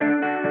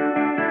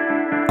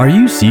Are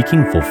you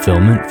seeking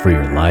fulfillment for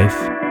your life?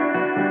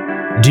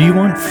 Do you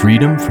want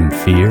freedom from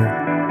fear?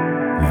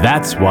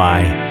 That's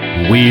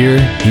why we're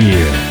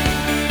here.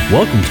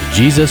 Welcome to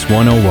Jesus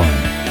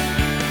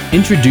 101,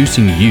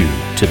 introducing you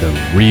to the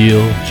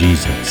real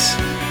Jesus.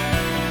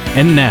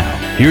 And now,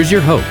 here's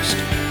your host,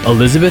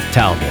 Elizabeth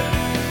Talbot.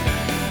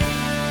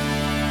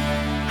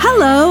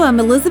 Hello, I'm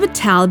Elizabeth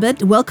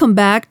Talbot. Welcome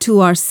back to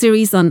our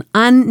series on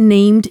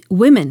unnamed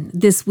women.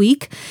 This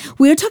week,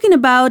 we're talking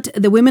about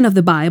the women of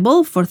the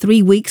Bible for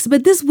 3 weeks,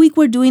 but this week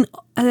we're doing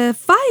 5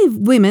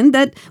 women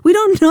that we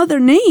don't know their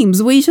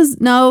names. We just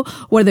know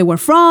where they were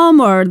from,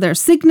 or their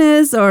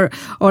sickness, or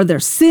their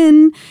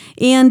sin.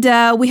 And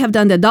we have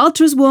done the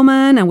adulterous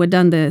woman, and we've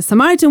done the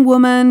Samaritan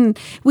woman,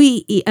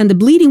 and the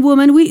bleeding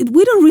woman. We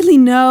don't really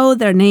know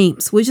their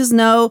names. We just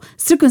know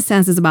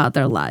circumstances about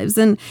their lives.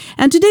 And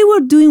today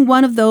we're doing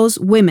one of those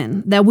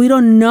women that we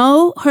don't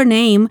know her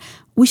name.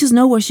 We just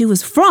know where she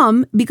was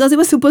from because it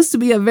was supposed to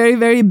be a very,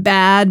 very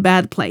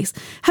bad place.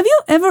 Have you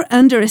ever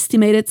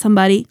underestimated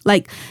somebody?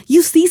 Like,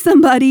 you see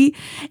somebody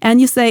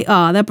and you say,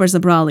 oh, that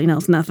person probably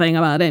knows nothing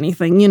about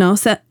anything,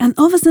 So, and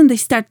all of a sudden they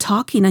start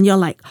talking and you're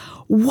like,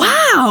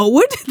 wow,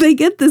 where did they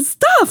get this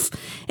stuff?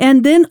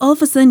 And then all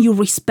of a sudden you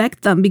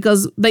respect them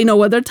because they know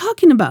what they're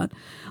talking about.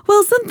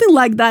 Well, something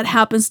like that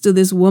happens to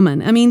this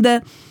woman. I mean,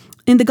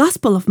 in the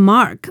Gospel of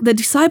Mark, the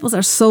disciples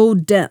are so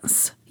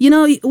dense.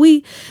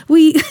 We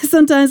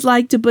sometimes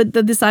like to put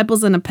the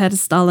disciples on a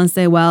pedestal and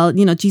say, well,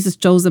 Jesus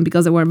chose them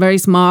because they were very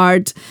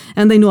smart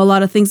and they knew a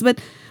lot of things. But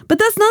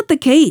that's not the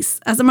case.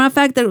 As a matter of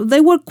fact,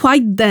 they were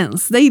quite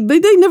dense. They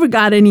never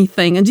got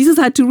anything. And Jesus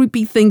had to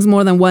repeat things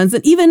more than once.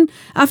 And even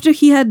after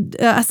he had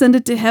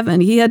ascended to heaven,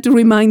 he had to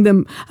remind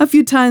them a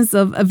few times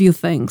of a few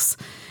things.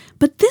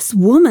 But this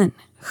woman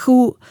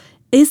who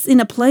is in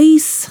a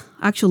place...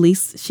 Actually,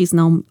 she's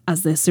known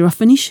as the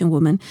Syrophoenician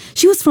Woman.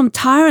 She was from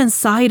Tyre and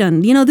Sidon.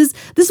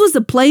 This was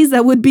a place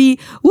that would be,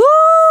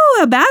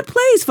 a bad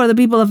place for the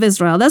people of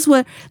Israel. That's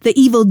where the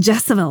evil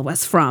Jezebel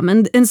was from.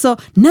 And so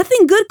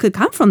nothing good could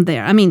come from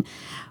there. I mean,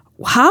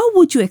 how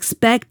would you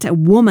expect a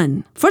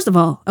woman, first of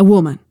all, a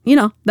woman,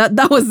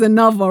 that was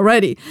enough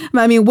already.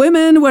 I mean,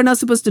 women were not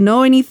supposed to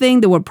know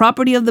anything. They were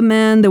property of the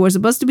men. They were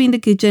supposed to be in the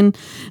kitchen,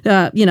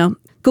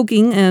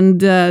 cooking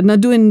and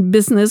not doing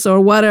business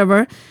or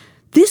whatever.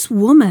 This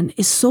woman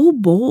is so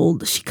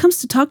bold. She comes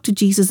to talk to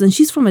Jesus, and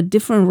she's from a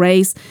different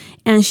race,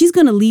 and she's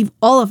going to leave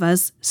all of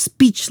us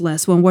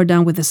speechless when we're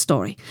done with the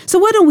story. So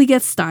why don't we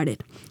get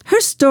started? Her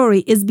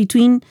story is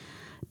between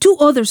 2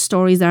 other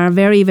stories that are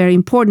very, very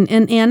important,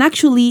 and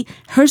actually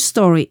her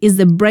story is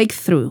the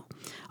breakthrough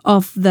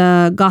of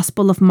the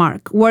Gospel of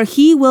Mark, where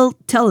he will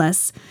tell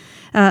us,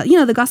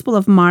 the Gospel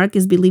of Mark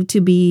is believed to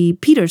be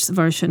Peter's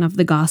version of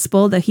the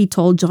Gospel that he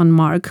told John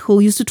Mark, who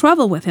used to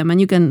travel with him.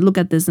 And you can look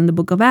at this in the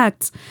book of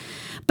Acts.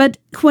 But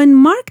when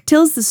Mark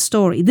tells the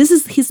story, this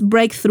is his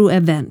breakthrough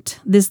event,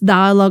 this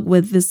dialogue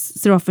with this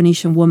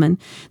Syrophoenician woman.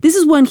 This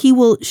is when he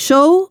will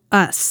show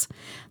us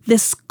the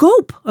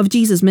scope of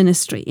Jesus'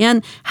 ministry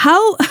and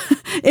how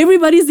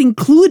everybody's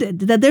included,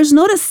 that there's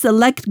not a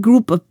select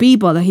group of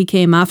people that he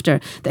came after,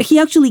 that he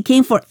actually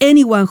came for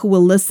anyone who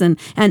will listen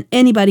and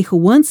anybody who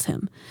wants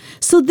him.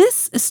 So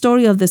this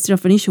story of the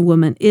Syrophoenician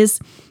woman is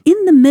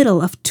in the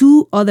middle of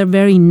 2 other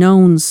very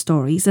known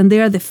stories, and they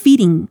are the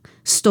feeding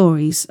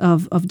stories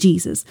of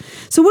Jesus.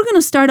 So we're going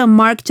to start on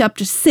Mark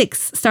chapter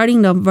 6,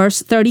 starting on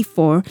verse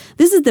 34.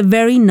 This is the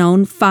very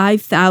known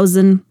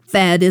 5,000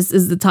 fed is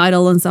the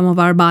title on some of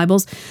our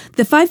Bibles.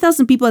 The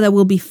 5,000 people that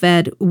will be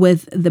fed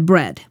with the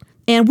bread.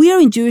 And we are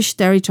in Jewish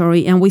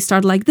territory, and we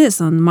start like this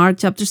on Mark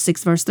chapter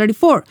 6, verse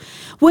 34.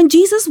 When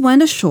Jesus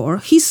went ashore,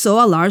 he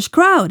saw a large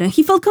crowd, and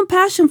he felt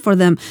compassion for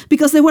them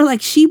because they were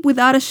like sheep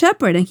without a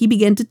shepherd, and he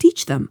began to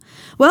teach them.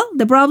 Well,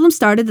 the problem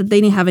started that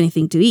they didn't have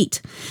anything to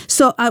eat.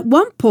 So at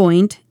one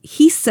point,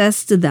 he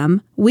says to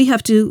them, we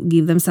have to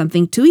give them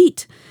something to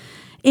eat.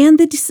 And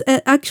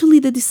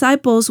the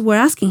disciples were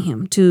asking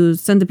him to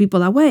send the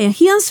people away. And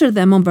he answered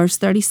them on verse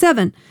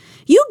 37.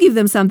 You give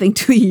them something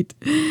to eat.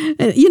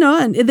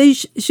 And they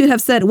should have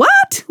said,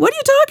 what? What are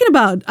you talking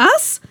about?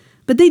 Us?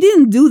 But they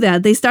didn't do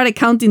that. They started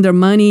counting their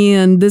money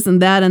and this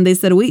and that. And they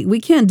said,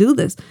 we can't do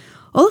this.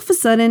 All of a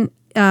sudden,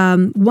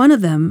 one of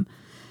them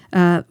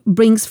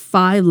brings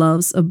 5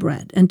 loaves of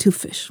bread and 2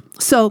 fish.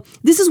 So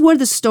this is where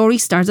the story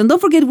starts. And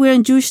don't forget, we're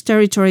in Jewish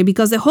territory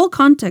because the whole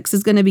context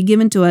is going to be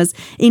given to us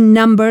in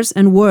numbers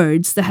and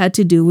words that had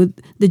to do with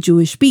the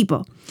Jewish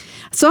people.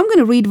 So I'm going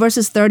to read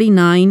verses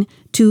 39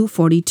 to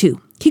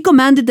 42. He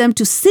commanded them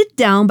to sit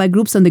down by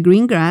groups on the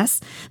green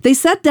grass. They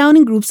sat down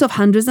in groups of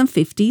hundreds and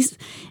fifties.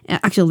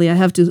 Actually, I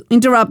have to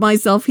interrupt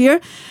myself here.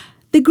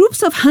 The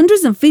groups of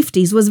hundreds and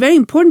fifties was very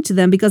important to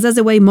them because that's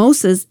the way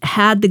Moses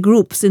had the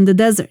groups in the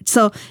desert.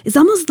 So it's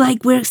almost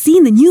like we're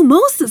seeing the new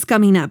Moses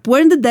coming up.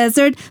 We're in the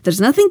desert. There's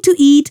nothing to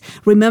eat.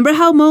 Remember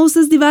how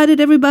Moses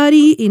divided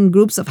everybody in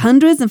groups of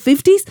hundreds and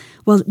fifties?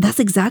 Well, that's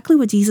exactly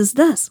what Jesus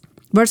does.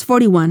 Verse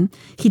 41,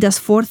 he does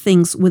 4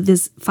 things with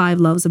these 5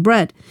 loaves of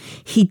bread.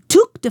 He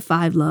took took the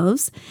 5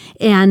 loaves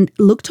and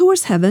looked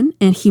towards heaven,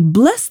 and he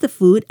blessed the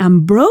food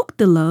and broke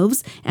the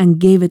loaves and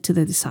gave it to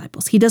the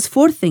disciples. He does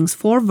 4 things,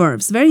 4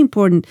 verbs, very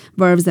important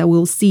verbs that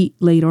we'll see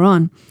later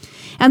on.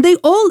 And they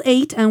all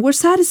ate and were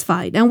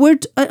satisfied. And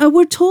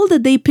we're told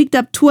that they picked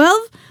up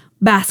 12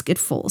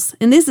 basketfuls.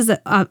 And this is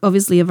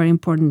obviously a very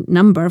important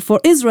number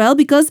for Israel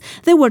because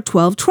there were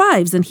 12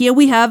 tribes. And here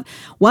we have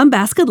 1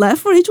 basket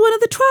left for each one of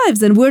the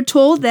tribes. And we're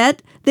told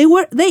that they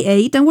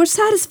ate and were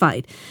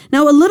satisfied.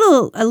 Now, a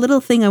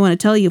little thing I want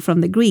to tell you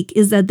from the Greek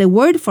is that the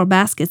word for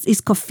baskets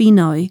is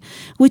kophinoi,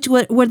 which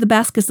were the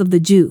baskets of the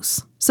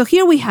Jews. So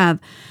here we have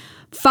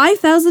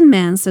 5,000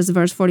 men, says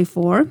verse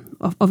 44.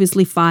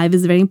 Obviously, 5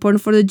 is very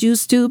important for the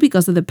Jews too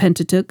because of the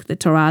Pentateuch, the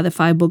Torah, the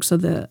 5 books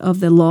of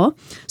the law.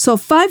 So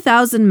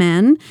 5,000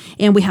 men,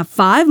 and we have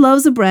 5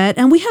 loaves of bread,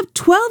 and we have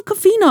 12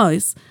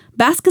 kophinois,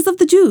 baskets of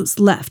the Jews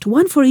left,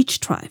 1 for each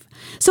tribe.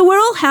 So we're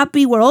all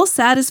happy, we're all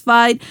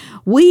satisfied.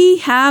 We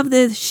have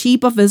the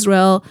sheep of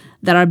Israel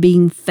that are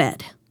being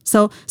fed.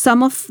 So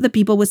some of the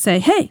people would say,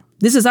 hey,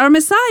 this is our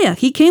Messiah.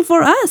 He came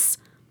for us.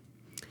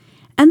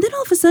 And then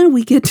all of a sudden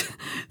we get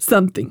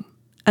something.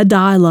 A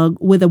dialogue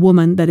with a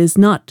woman that is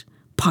not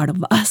part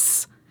of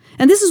us.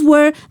 And this is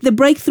where the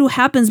breakthrough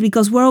happens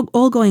because we're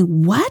all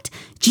going, what?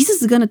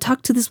 Jesus is going to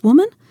talk to this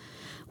woman?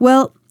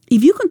 Well,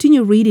 if you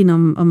continue reading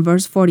on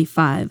verse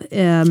 45,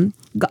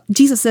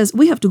 Jesus says,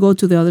 we have to go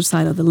to the other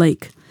side of the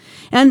lake.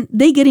 And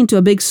they get into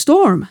a big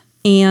storm.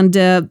 And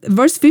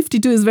verse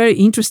 52 is very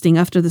interesting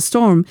after the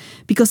storm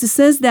because it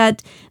says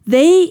that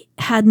they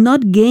had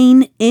not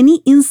gained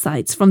any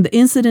insights from the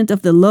incident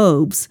of the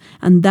loaves,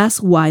 and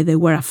that's why they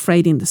were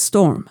afraid in the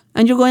storm.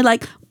 And you're going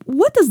like,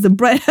 what does the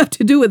bread have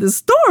to do with the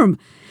storm?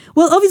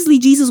 Well, obviously,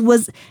 Jesus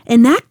was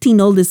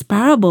enacting all these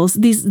parables,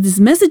 these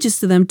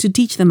messages to them to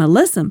teach them a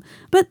lesson.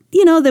 But,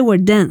 they were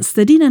dense.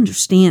 They didn't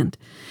understand.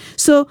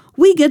 So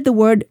we get the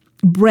word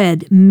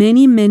bread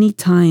many, many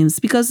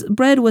times because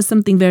bread was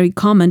something very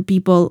common.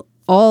 People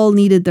all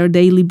needed their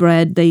daily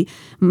bread.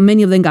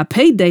 Many of them got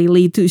paid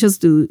daily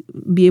to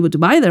be able to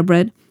buy their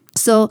bread.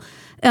 So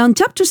in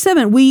chapter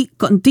 7, we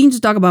continue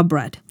to talk about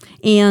bread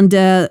and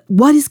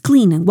what is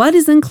clean and what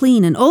is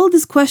unclean and all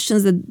these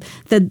questions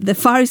that the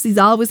Pharisees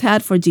always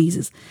had for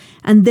Jesus.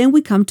 And then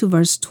we come to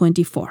verse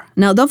 24.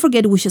 Now, don't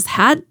forget, we just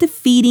had the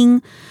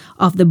feeding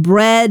of the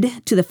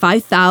bread to the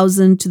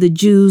 5,000, to the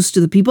Jews,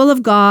 to the people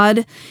of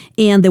God,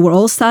 and they were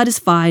all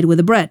satisfied with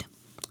the bread.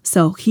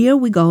 So here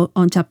we go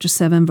on chapter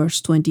 7,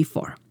 verse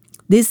 24.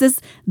 This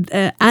is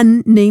the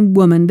unnamed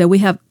woman that we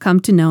have come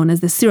to know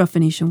as the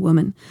Syrophoenician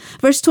woman.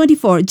 Verse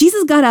 24,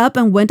 Jesus got up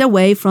and went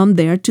away from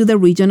there to the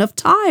region of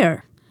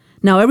Tyre.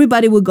 Now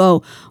everybody would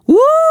go,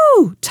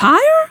 woo,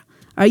 Tyre?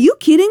 Are you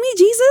kidding me,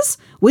 Jesus?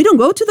 We don't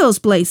go to those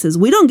places.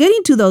 We don't get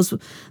into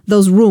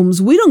those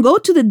rooms. We don't go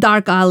to the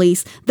dark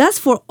alleys. That's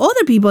for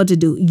other people to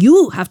do.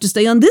 You have to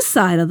stay on this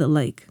side of the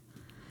lake.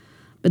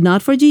 But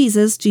not for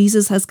Jesus.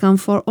 Jesus has come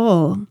for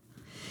all.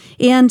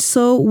 And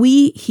so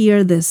we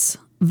hear this,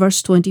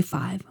 verse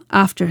 25.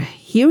 After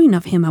hearing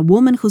of him, a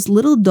woman whose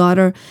little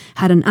daughter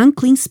had an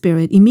unclean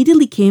spirit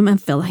immediately came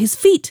and fell at his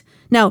feet.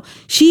 Now,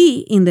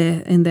 she, in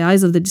the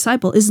eyes of the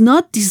disciple, is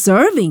not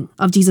deserving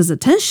of Jesus'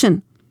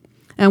 attention.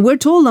 And we're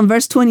told in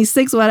verse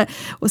 26 what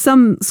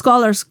some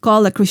scholars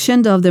call a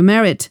crescendo of the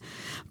merit,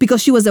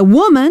 because she was a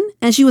woman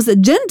and she was a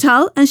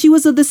Gentile and she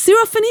was of the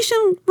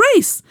Syrophoenician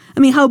race. I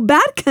mean, how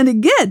bad can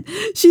it get?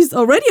 She's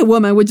already a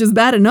woman, which is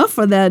bad enough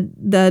for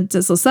that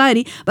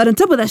society. But on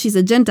top of that, she's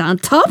a Gentile. On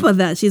top of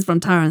that, she's from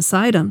Tyre and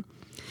Sidon.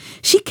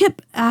 She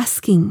kept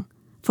asking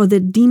for the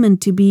demon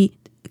to be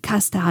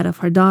cast out of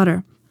her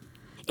daughter.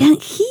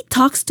 And he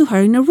talks to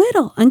her in a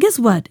riddle. And guess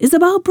what? It's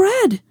about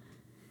bread.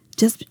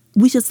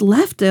 We just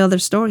left the other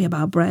story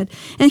about bread.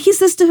 And he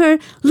says to her,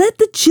 let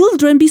the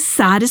children be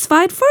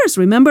satisfied first.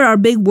 Remember our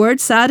big word,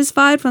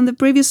 satisfied, from the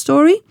previous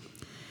story?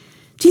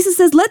 Jesus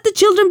says, let the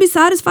children be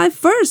satisfied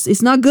first.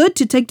 It's not good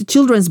to take the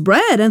children's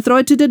bread and throw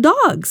it to the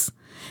dogs.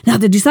 Now,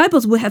 the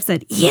disciples would have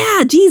said,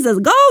 yeah, Jesus,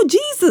 go,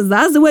 Jesus.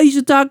 That's the way you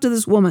should talk to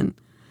this woman.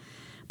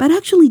 But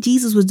actually,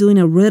 Jesus was doing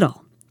a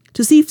riddle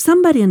to see if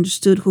somebody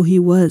understood who he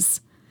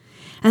was.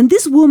 And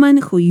this woman,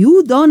 who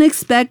you don't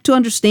expect to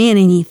understand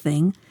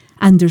anything,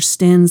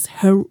 understands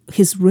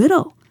his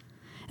riddle.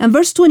 And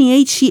verse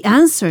 28, she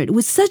answered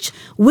with such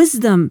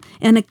wisdom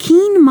and a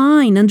keen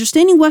mind,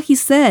 understanding what he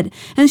said.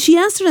 And she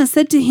answered and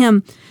said to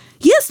him,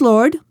 yes,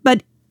 Lord,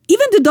 but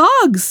even the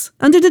dogs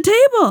under the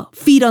table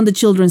feed on the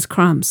children's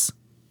crumbs.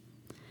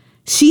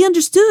 She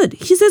understood.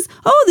 She says,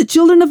 oh, the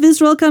children of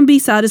Israel can be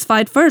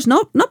satisfied first.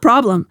 No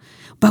problem.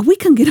 But we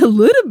can get a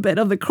little bit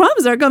of the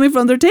crumbs that are coming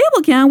from their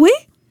table, can't we?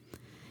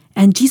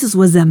 And Jesus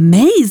was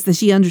amazed that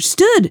she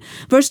understood.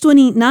 Verse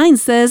 29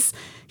 says,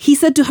 he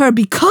said to her,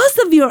 because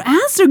of your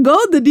answer, go,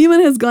 the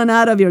demon has gone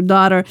out of your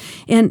daughter.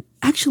 And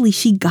actually,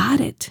 she got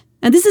it.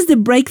 And this is the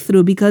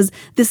breakthrough because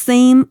the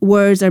same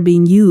words are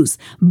being used,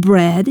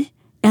 bread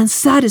and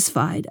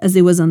satisfied, as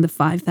it was on the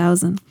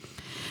 5,000.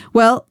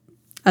 Well,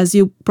 as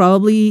you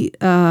probably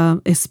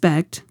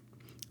expect,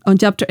 on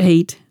chapter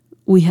 8,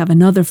 we have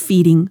another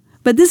feeding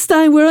But this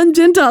time we're on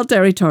Gentile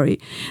territory.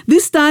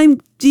 This time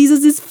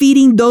Jesus is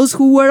feeding those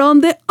who were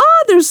on the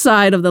other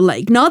side of the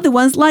lake. Not the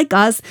ones like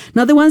us,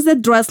 not the ones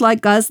that dress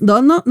like us,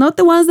 not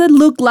the ones that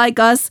look like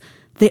us,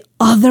 the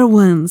other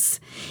ones.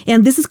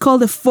 And this is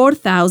called the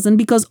 4,000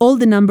 because all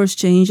the numbers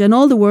change and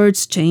all the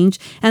words change.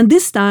 And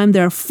this time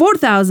there are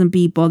 4,000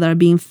 people that are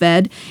being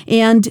fed.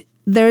 And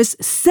there's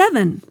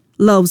 7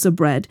 loaves of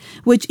bread,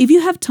 which if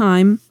you have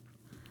time,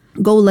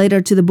 go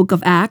later to the book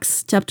of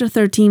Acts, chapter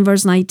 13,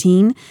 verse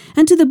 19,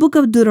 and to the book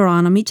of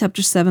Deuteronomy,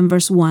 chapter 7,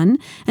 verse 1,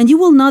 and you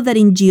will know that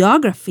in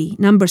geography,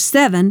 number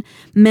 7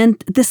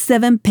 meant the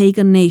 7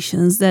 pagan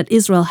nations that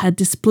Israel had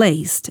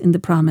displaced in the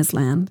Promised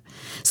Land.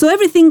 So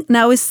everything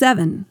now is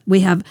 7. We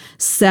have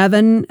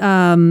 7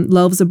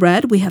 loaves of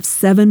bread. We have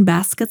 7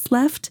 baskets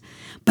left.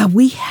 But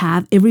we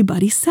have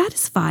everybody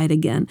satisfied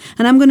again.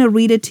 And I'm going to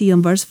read it to you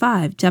in verse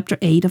 5, chapter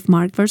 8 of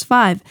Mark, verse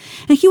 5.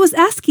 And he was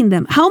asking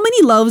them, how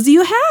many loaves do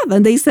you have?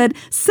 And they said,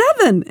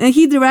 7. And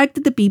he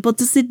directed the people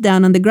to sit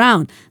down on the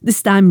ground,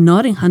 this time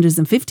not in hundreds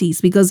and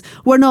fifties, because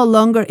we're no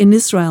longer in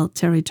Israel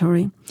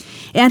territory.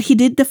 And he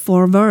did the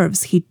 4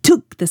 verbs. He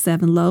took the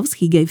 7 loaves,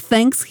 he gave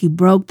thanks, he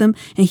broke them,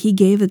 and he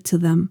gave it to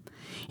them.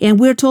 And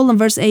we're told in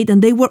verse 8,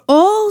 and they were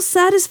all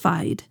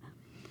satisfied.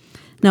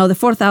 Now, the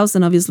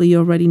 4,000, obviously, you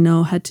already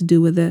know, had to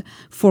do with the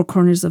 4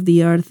 corners of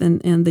the earth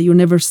and the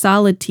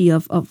universality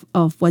of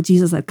what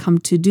Jesus had come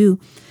to do.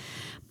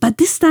 But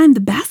this time,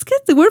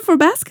 the word for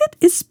basket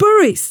is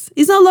spuris.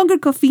 It's no longer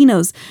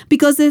kophinos,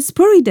 because the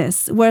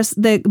spurides were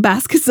the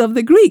baskets of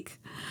the Greek.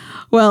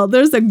 Well,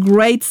 there's a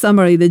great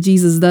summary that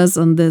Jesus does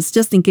on this,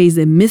 just in case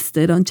they missed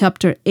it, on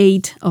chapter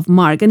 8 of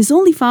Mark. And it's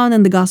only found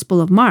in the Gospel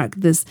of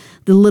Mark, the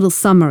little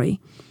summary.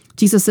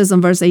 Jesus says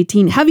in verse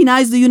 18, having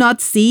eyes, do you not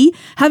see?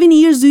 Having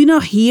ears, do you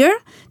not hear?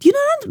 Do you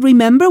not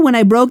remember when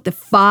I broke the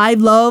 5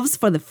 loaves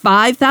for the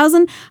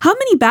 5,000? How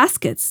many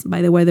baskets,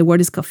 by the way, the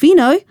word is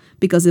kophinoi,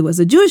 because it was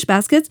a Jewish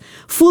basket,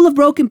 full of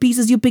broken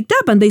pieces you picked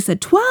up? And they said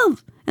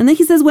 12. And then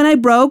he says, when I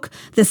broke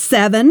the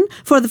 7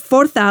 for the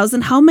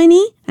 4,000, how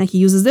many? And he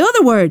uses the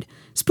other word,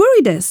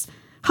 spurides.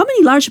 How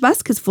many large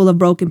baskets full of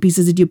broken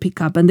pieces did you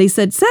pick up? And they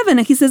said 7.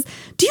 And he says,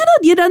 do you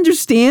not yet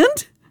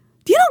understand?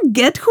 Do you not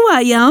get who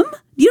I am?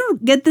 Do you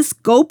not get the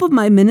scope of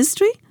my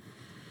ministry?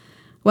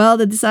 Well,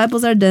 the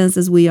disciples are dense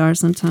as we are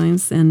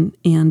sometimes. And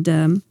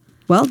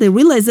they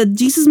realized that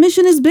Jesus'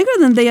 mission is bigger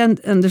than they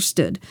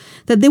understood.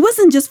 That it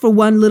wasn't just for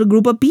one little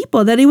group of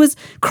people, that he was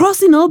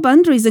crossing all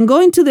boundaries and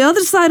going to the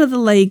other side of the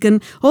lake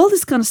and all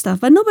this kind of stuff.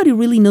 But nobody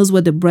really knows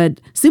what the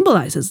bread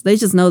symbolizes. They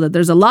just know that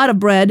there's a lot of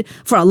bread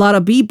for a lot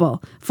of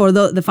people, for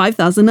the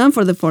 5,000 and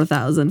for the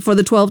 4,000, for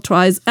the 12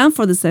 tribes and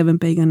for the 7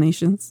 pagan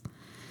nations.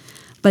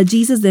 But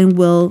Jesus then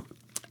will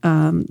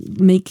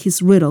make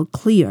his riddle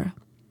clear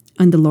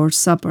on the Lord's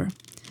Supper.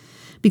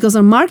 Because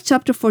on Mark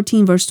chapter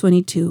 14, verse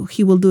 22,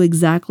 he will do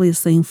exactly the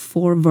same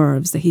 4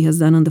 verbs that he has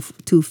done on the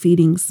 2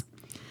 feedings.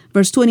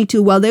 Verse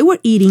 22, while they were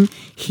eating,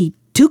 he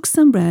took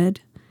some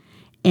bread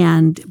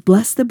and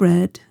blessed the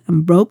bread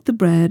and broke the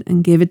bread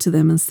and gave it to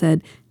them and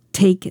said,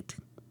 take it,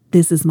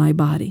 this is my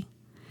body.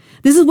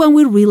 This is when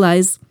we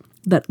realize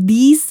that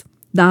these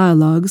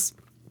dialogues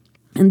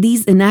and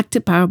these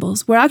enacted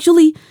parables were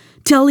actually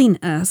telling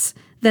us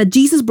that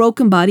Jesus'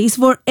 broken body is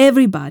for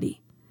everybody.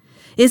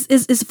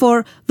 Is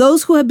for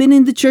those who have been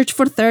in the church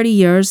for 30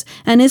 years,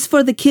 and is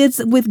for the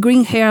kids with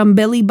green hair and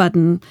belly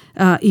button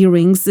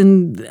earrings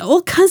and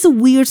all kinds of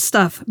weird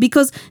stuff.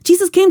 Because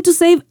Jesus came to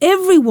save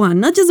everyone,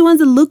 not just the ones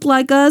that look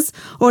like us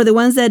or the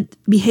ones that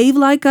behave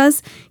like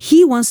us.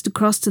 He wants to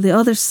cross to the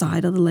other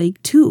side of the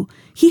lake too.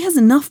 He has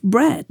enough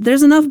bread.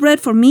 There's enough bread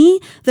for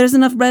me. There's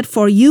enough bread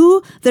for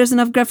you. There's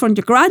enough bread for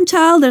your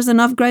grandchild. There's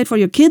enough bread for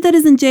your kid that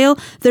is in jail.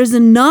 There's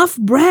enough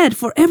bread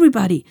for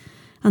everybody.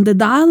 And the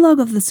dialogue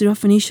of the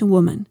Syrophoenician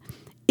woman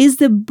is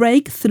the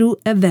breakthrough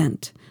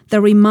event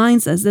that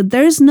reminds us that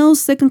there is no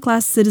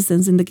second-class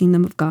citizens in the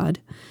kingdom of God.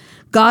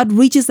 God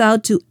reaches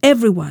out to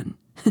everyone.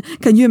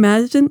 Can you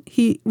imagine?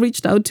 He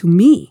reached out to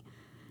me,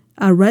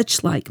 a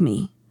wretch like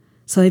me.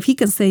 So if he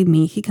can save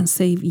me, he can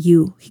save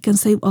you. He can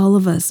save all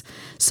of us.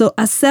 So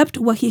accept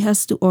what he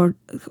has to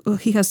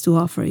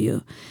offer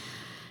you.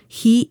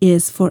 He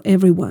is for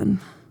everyone.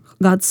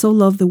 God so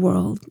loved the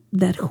world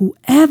that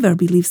whoever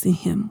believes in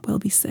him will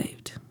be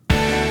saved.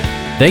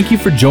 Thank you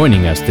for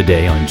joining us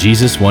today on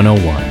Jesus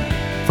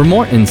 101. For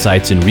more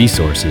insights and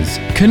resources,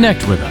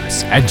 connect with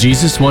us at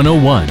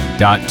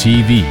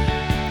Jesus101.tv.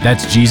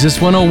 That's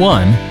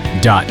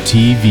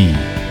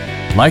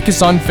Jesus101.tv. Like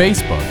us on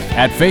Facebook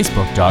at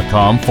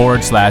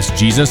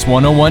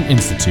facebook.com/Jesus101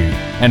 Institute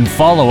and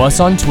follow us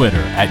on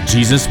Twitter at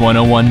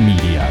Jesus101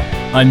 Media.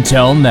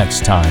 Until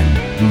next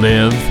time,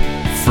 live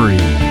free.